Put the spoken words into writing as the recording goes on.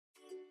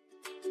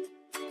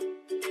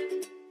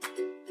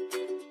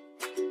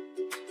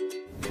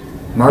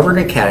Marburn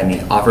Academy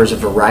offers a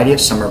variety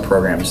of summer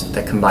programs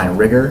that combine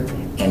rigor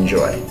and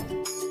joy.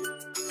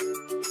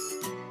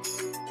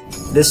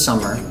 This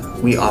summer,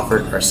 we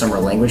offered our summer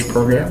language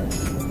program,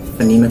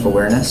 Phonemic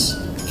Awareness,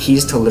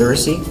 Keys to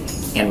Literacy,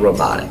 and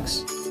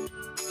Robotics.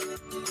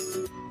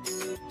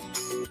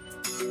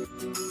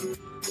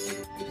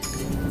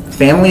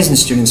 Families and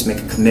students make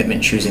a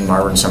commitment choosing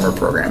Marburn summer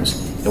programs,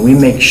 and we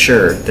make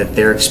sure that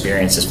their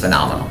experience is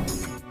phenomenal.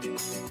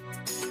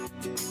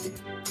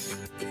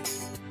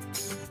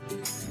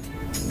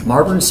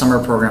 Marburn's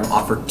summer program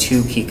offered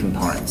two key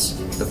components.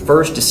 The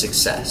first is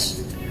success.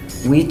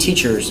 We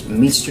teachers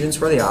meet students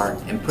where they are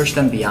and push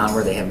them beyond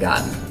where they have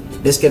gotten.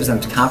 This gives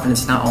them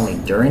confidence not only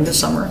during the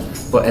summer,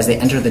 but as they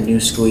enter the new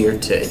school year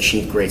to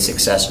achieve great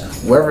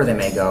success wherever they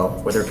may go,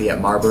 whether it be at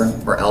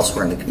Marburn or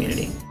elsewhere in the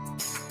community.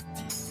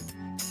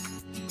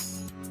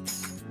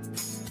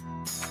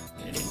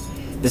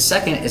 The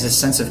second is a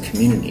sense of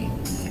community.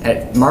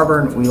 At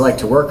Marburn, we like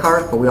to work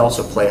hard, but we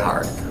also play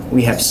hard.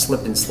 We have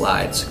slip and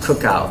slides,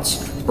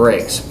 cookouts,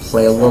 breaks,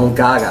 play a little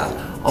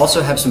gaga,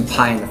 also have some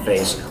pie in the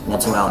face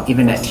once in a while,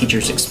 even at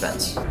teachers'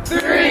 expense.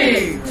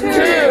 3,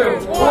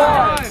 2,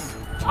 1!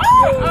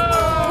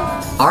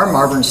 Our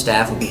Marburn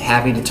staff will be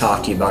happy to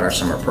talk to you about our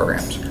summer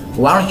programs.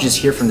 Why don't you just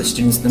hear from the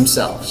students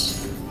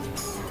themselves?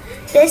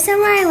 This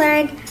summer I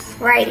learned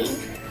writing.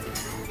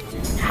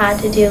 How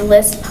to do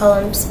list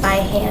poems by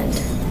hand.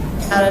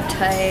 How to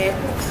type.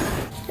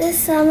 This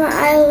summer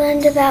I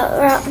learned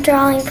about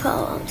drawing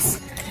poems.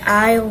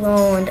 I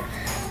learned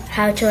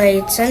how to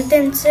write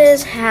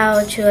sentences,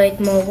 how to write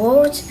more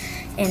words,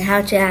 and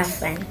how to have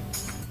fun.